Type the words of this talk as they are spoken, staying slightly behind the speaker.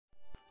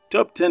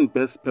Top 10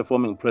 Best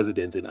Performing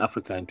Presidents in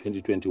Africa in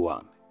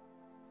 2021.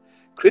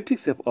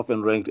 Critics have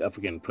often ranked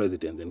African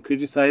presidents and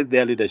criticized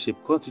their leadership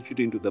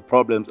contributing to the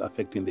problems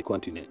affecting the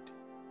continent.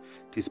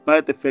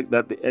 Despite the fact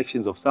that the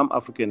actions of some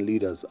African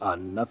leaders are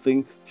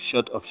nothing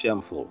short of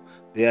shameful,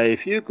 there are a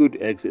few good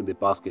eggs in the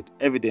basket,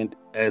 evident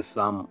as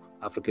some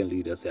African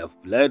leaders have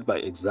led by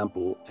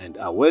example and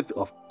are worthy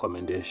of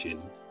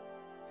commendation.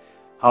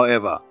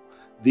 However,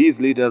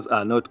 these leaders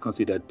are not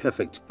considered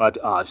perfect but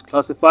are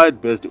classified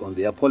based on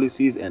their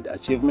policies and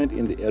achievement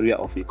in the area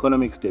of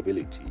economic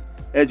stability,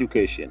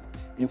 education,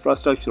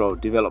 infrastructural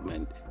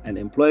development, and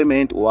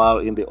employment while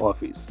in the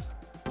office.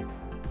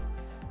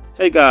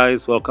 Hey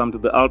guys, welcome to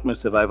the Ultimate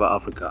Survivor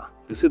Africa.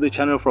 This is the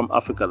channel from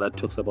Africa that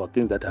talks about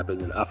things that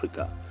happen in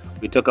Africa.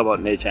 We talk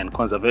about nature and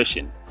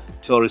conservation,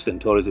 tourists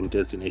and tourism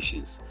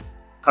destinations,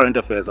 current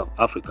affairs of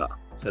Africa,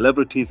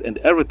 celebrities, and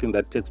everything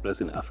that takes place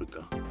in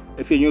Africa.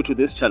 If you're new to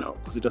this channel,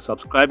 consider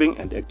subscribing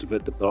and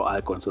activate the bell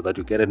icon so that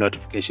you get a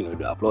notification when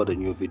we upload a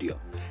new video.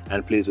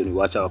 And please, when you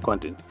watch our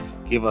content,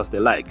 give us the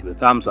like, the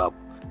thumbs up.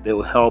 They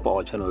will help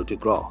our channel to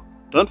grow.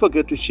 Don't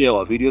forget to share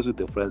our videos with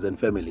your friends and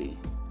family.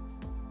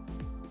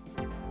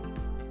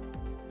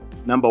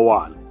 Number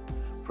 1.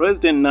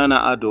 President Nana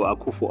Addo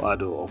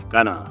Akufo-Addo of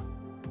Ghana.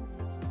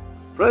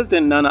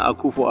 President Nana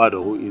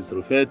Akufo-Addo, who is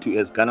referred to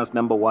as Ghana's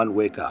 #1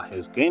 worker,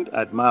 has gained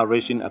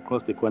admiration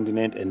across the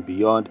continent and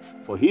beyond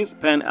for his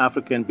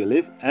pan-African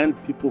belief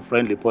and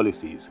people-friendly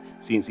policies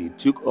since he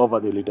took over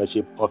the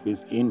leadership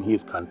office in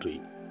his country.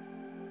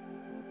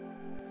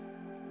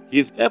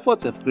 His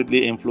efforts have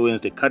greatly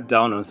influenced the cut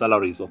down on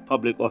salaries of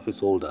public office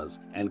holders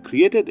and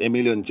created 1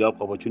 million job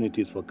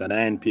opportunities for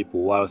Ghanaian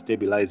people while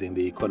stabilizing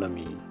the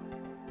economy.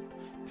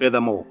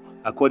 Furthermore,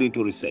 according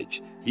to research,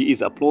 he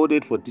is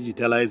applauded for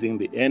digitalizing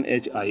the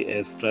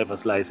NHIS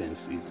driver's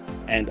licenses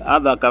and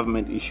other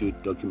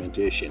government-issued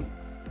documentation.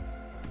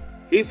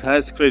 His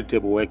highest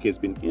creditable work has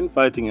been in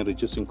fighting and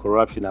reducing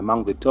corruption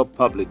among the top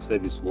public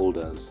service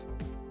holders.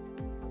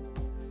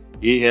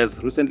 He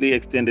has recently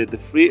extended the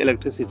free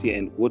electricity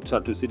and water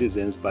to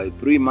citizens by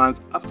 3 months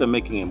after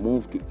making a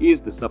move to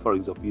ease the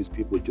sufferings of his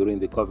people during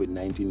the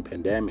COVID-19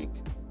 pandemic.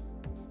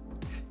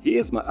 He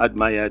is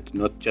admired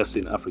not just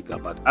in Africa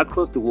but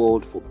across the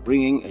world for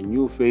bringing a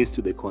new face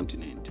to the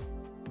continent.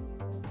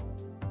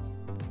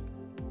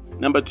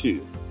 Number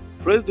 2.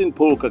 President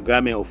Paul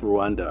Kagame of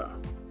Rwanda.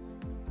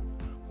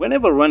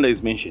 Whenever Rwanda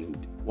is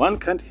mentioned, one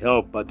can't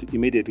help but to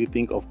immediately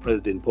think of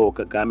President Paul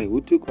Kagame,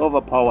 who took over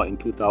power in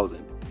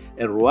 2000,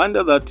 a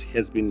Rwanda that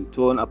has been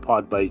torn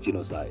apart by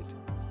genocide.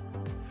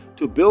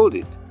 To build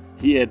it,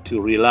 he had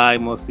to rely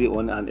mostly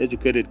on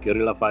uneducated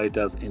guerrilla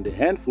fighters and a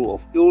handful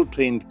of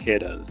ill-trained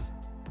cadres.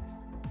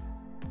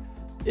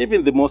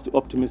 Even the most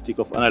optimistic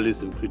of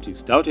analysts and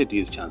critics doubted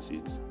his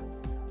chances.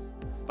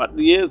 But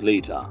years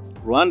later,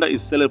 Rwanda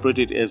is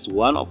celebrated as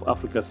one of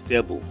Africa's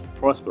stable,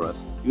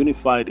 prosperous,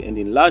 unified, and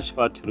in large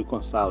part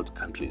reconciled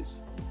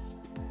countries.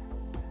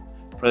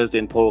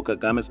 President Paul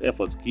Kagame's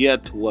efforts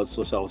geared towards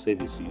social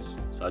services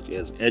such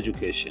as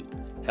education,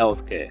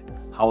 healthcare,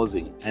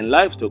 housing, and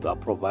livestock are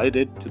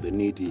provided to the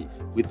needy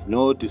with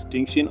no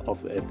distinction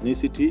of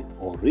ethnicity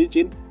or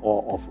region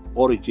or of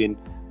origin,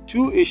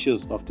 two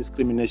issues of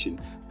discrimination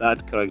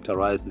that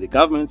characterized the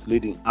governments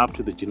leading up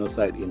to the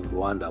genocide in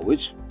Rwanda,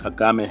 which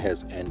Kagame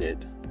has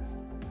ended.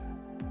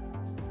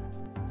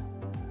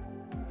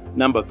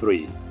 Number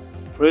 3.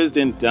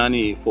 President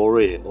Dani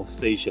Faure of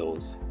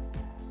Seychelles.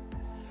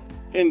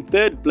 In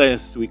third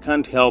place, we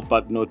can't help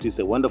but notice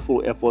the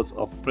wonderful efforts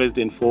of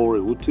President Faure,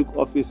 who took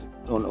office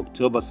on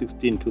October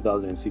 16,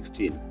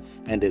 2016,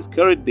 and has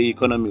carried the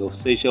economy of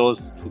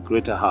Seychelles to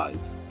greater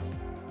heights.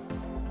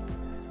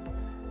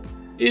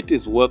 It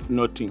is worth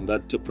noting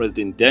that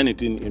President Dani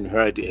didn't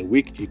inherit a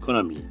weak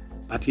economy,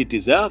 but he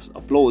deserves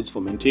applause for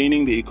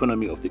maintaining the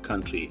economy of the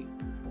country.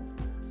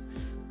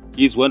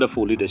 His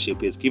wonderful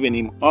leadership has given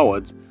him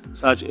awards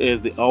such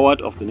as the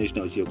Award of the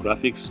National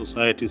Geographic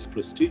Society's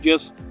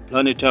prestigious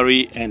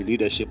Planetary and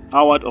Leadership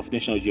Award of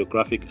National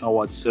Geographic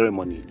Awards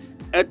ceremony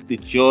at the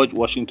George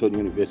Washington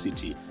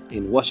University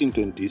in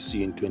Washington,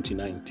 D.C. in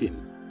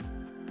 2019.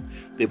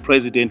 The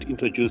president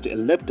introduced a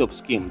laptop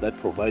scheme that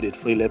provided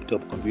free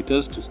laptop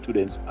computers to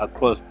students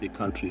across the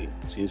country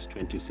since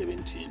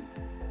 2017.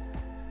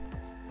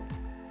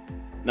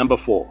 Number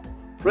 4.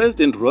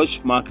 President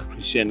Roch-Marc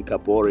Christian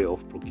Kabore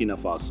of Burkina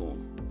Faso.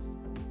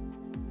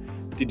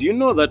 Did you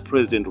know that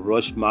President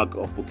Roch-Marc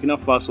of Burkina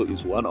Faso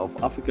is one of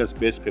Africa's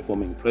best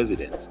performing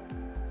presidents?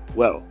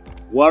 Well,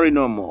 worry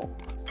no more.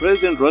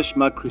 President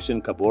Roch-Marc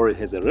Christian Kabore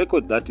has a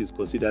record that is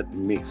considered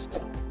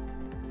mixed.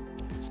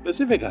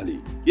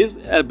 Specifically, his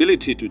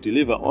ability to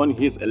deliver on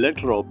his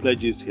electoral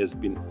pledges has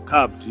been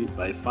curbed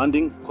by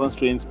funding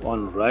constraints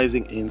on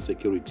rising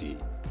insecurity.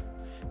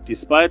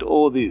 Despite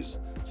all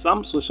this,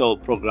 some social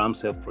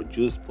programs have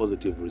produced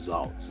positive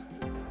results.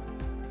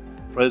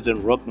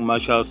 President Roch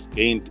Marc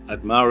gained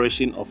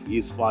admiration of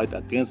his fight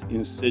against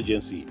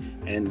insurgency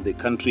in the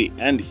country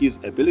and his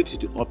ability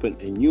to open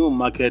a new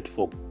market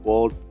for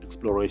gold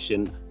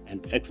exploration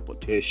and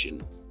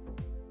exportation.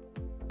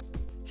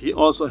 He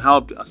also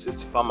helped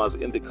assist farmers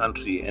in the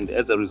country, and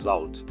as a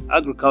result,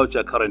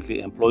 agriculture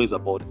currently employs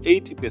about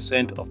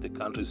 80% of the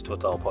country's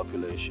total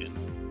population.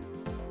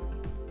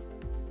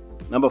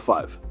 Number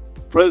 5.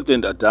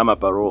 President Adama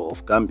Barrow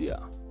of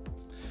Gambia.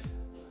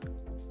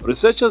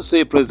 Researchers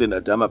say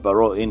President Adama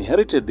Barrow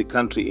inherited the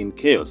country in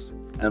chaos,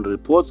 and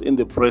reports in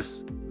the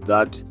press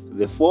that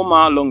the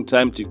former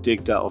long-time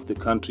dictator of the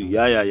country,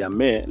 Yahya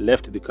Jammeh,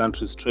 left the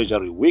country's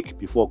treasury a week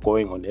before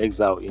going on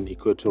exile in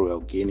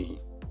Equatorial Guinea.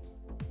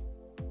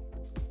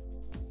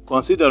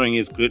 Considering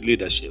his great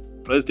leadership,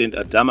 President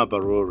Adama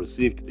Barrow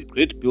received the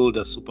Great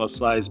Builder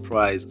Supersize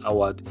Prize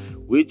Award,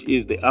 which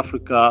is the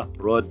Africa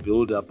Road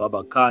Builder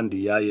Babacar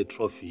Ndiaye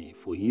Trophy,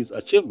 for his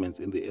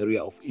achievements in the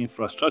area of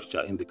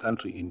infrastructure in the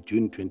country in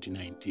June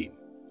 2019.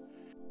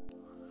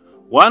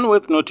 One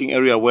worth noting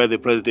area where the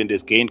president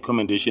has gained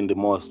commendation the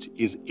most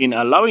is in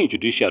allowing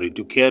judiciary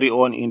to carry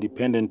on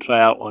independent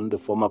trial on the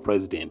former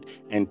president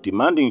and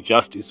demanding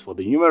justice for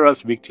the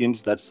numerous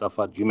victims that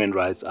suffered human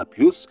rights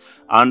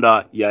abuse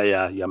under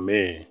Yahya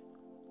Jammeh.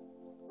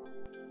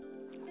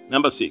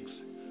 Number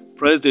 6.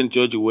 President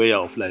George Weah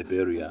of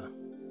Liberia.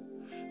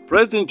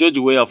 President George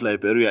Weah of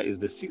Liberia is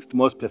the 6th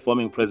most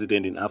performing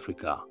president in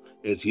Africa,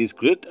 as his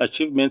great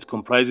achievements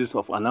comprises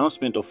of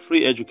announcement of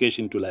free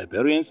education to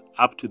Liberians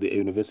up to the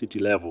university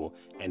level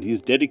and his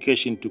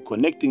dedication to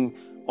connecting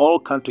all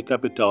country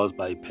capitals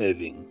by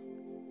paving.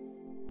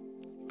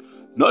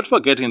 Not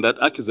forgetting that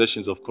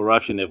accusations of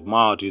corruption have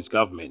marred his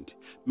government,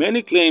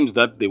 many claims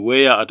that the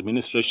Weah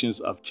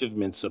administration's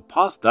achievements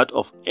surpassed that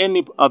of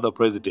any other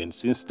president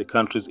since the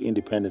country's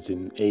independence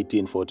in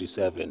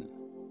 1847.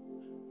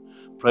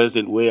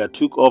 President Weah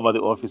took over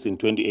the office in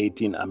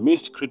 2018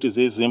 amidst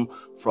criticism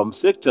from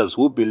sectors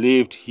who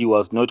believed he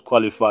was not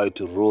qualified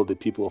to rule the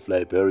people of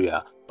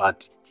Liberia,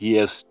 but he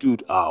has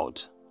stood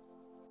out.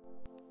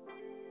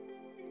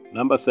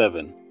 Number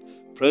 7.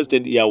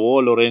 President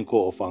João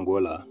Lourenço of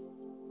Angola.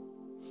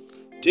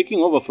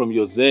 Taking over from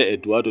José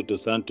Eduardo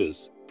dos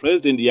Santos,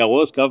 President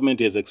João's government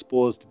has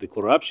exposed the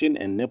corruption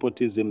and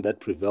nepotism that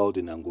prevailed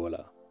in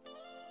Angola.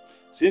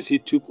 Since he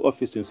took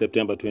office in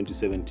September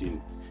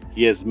 2017,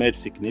 he has made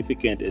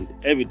significant and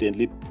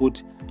evidently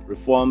put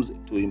reforms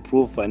to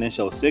improve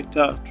financial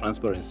sector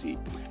transparency,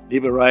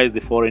 liberalize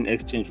the foreign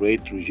exchange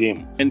rate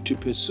regime, and to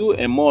pursue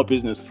a more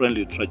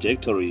business-friendly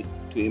trajectory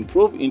to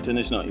improve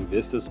international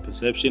investors'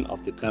 perception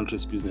of the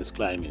country's business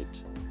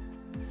climate.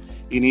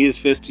 In his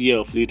first year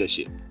of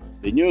leadership,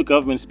 the new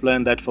government's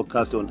plan that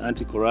focused on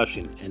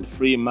anti-corruption and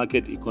free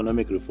market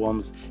economic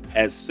reforms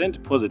has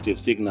sent positive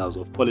signals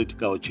of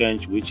political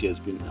change, which has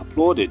been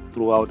applauded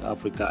throughout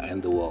Africa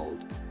and the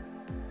world.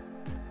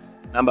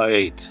 Number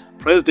 8.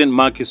 President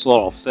Macky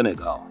Sall of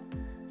Senegal.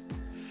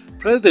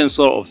 President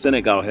Sall of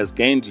Senegal has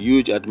gained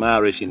huge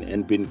admiration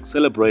and been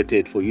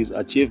celebrated for his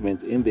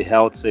achievements in the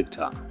health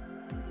sector.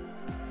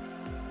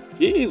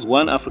 He is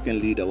one African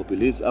leader who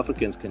believes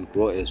Africans can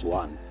grow as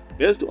one,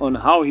 based on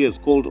how he has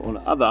called on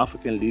other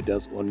African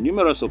leaders on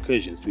numerous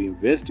occasions to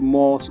invest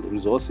more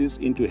resources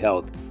into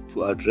health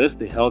to address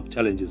the health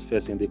challenges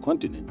facing the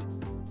continent.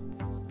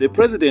 The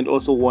president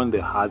also won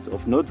the hearts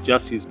of not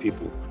just his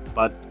people,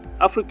 but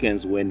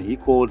Africans when he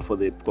called for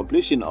the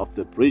completion of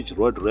the Bridge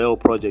Road Rail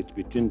project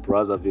between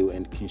Brazzaville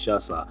and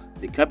Kinshasa,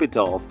 the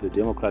capital of the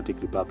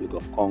Democratic Republic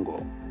of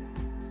Congo.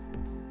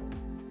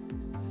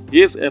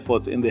 His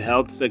efforts in the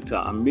health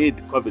sector amid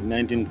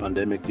COVID-19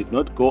 pandemic did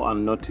not go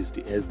unnoticed,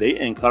 as they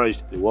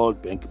encouraged the World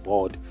Bank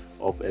Board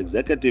of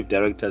Executive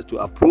Directors to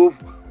approve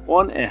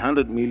on a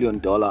 $100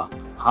 million,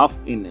 half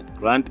in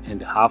grant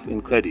and half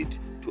in credit,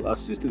 to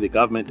assist the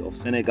government of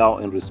Senegal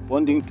in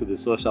responding to the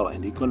social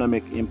and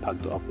economic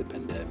impact of the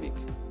pandemic.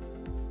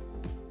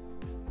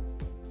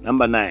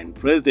 Number 9.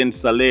 President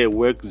Saleh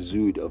Work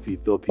Zewde of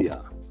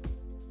Ethiopia.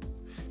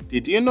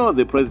 Did you know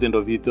the president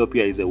of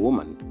Ethiopia is a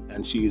woman,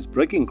 and she is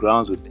breaking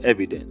grounds with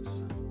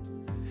evidence?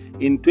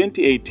 In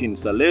 2018,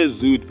 Saleh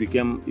Zewde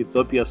became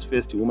Ethiopia's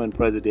first woman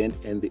president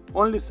and the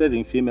only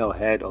serving female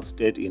head of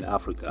state in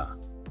Africa.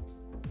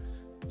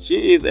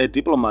 She is a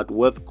diplomat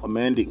worth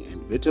commending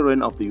and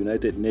veteran of the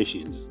United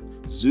Nations.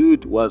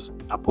 Zewde was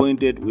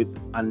appointed with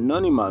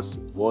anonymous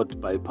vote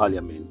by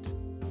parliament.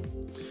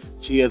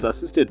 She has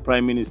assisted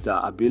Prime Minister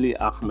Abiy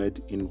Ahmed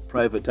in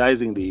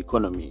privatizing the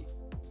economy.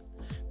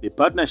 The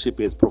partnership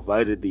has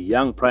provided the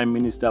young Prime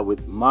Minister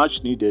with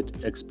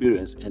much-needed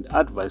experience and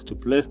advice to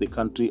place the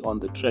country on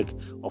the track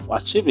of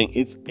achieving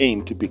its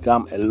aim to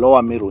become a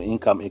lower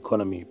middle-income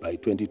economy by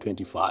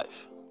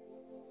 2025.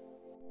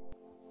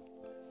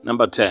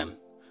 Number 10.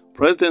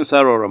 President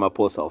Cyril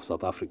Ramaphosa of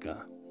South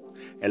Africa.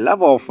 A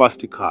lover of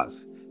fast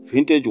cars,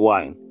 vintage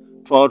wine,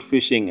 trout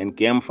fishing and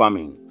game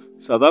farming,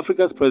 South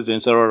Africa's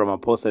President Cyril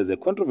Ramaphosa is a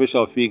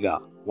controversial figure.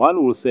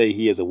 One will say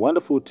he has a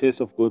wonderful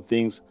taste of good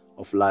things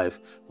of life,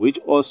 which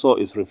also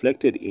is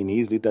reflected in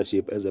his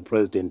leadership as a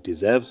president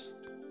deserves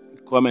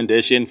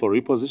commendation for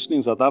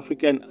repositioning South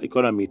African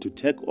economy to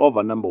take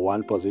over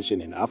 #1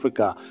 position in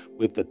Africa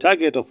with the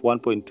target of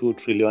 1.2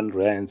 trillion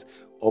rands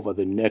over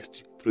the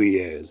next 3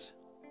 years.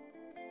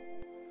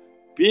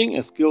 Being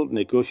a skilled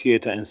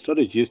negotiator and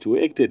strategist who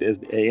acted as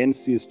the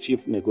ANC's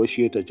chief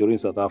negotiator during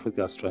South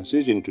Africa's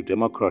transition to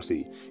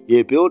democracy,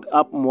 he built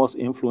up most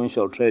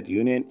influential trade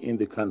union in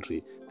the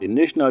country, the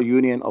National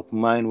Union of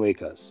Mine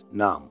Workers,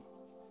 NUM.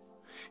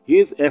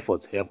 His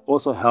efforts have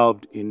also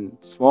helped in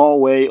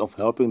small way of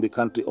helping the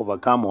country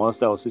overcome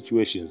hostile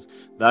situations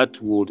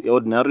that would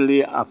ordinarily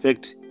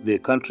affect the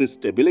country's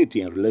stability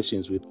and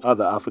relations with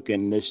other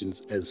African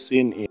nations, as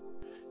seen in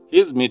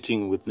his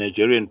meeting with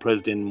Nigerian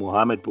President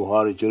Muhammadu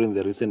Buhari during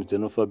the recent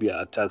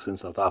xenophobia attacks in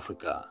South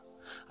Africa.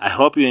 I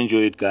hope you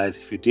enjoyed it,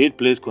 guys. If you did,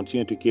 please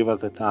continue to give us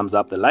the thumbs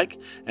up, the like,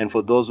 and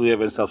for those who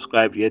haven't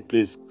subscribed yet,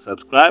 please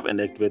subscribe and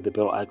activate the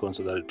bell icon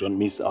so that you don't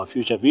miss our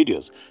future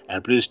videos.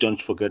 And please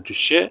don't forget to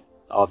share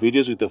our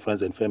videos with your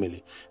friends and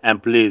family.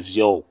 And please,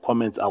 your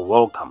comments are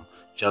welcome.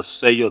 Just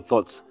say your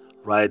thoughts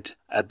right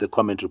at the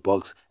commentary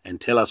box and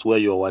tell us where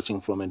you're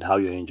watching from and how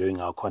you're enjoying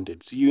our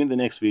content. See you in the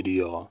next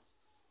video.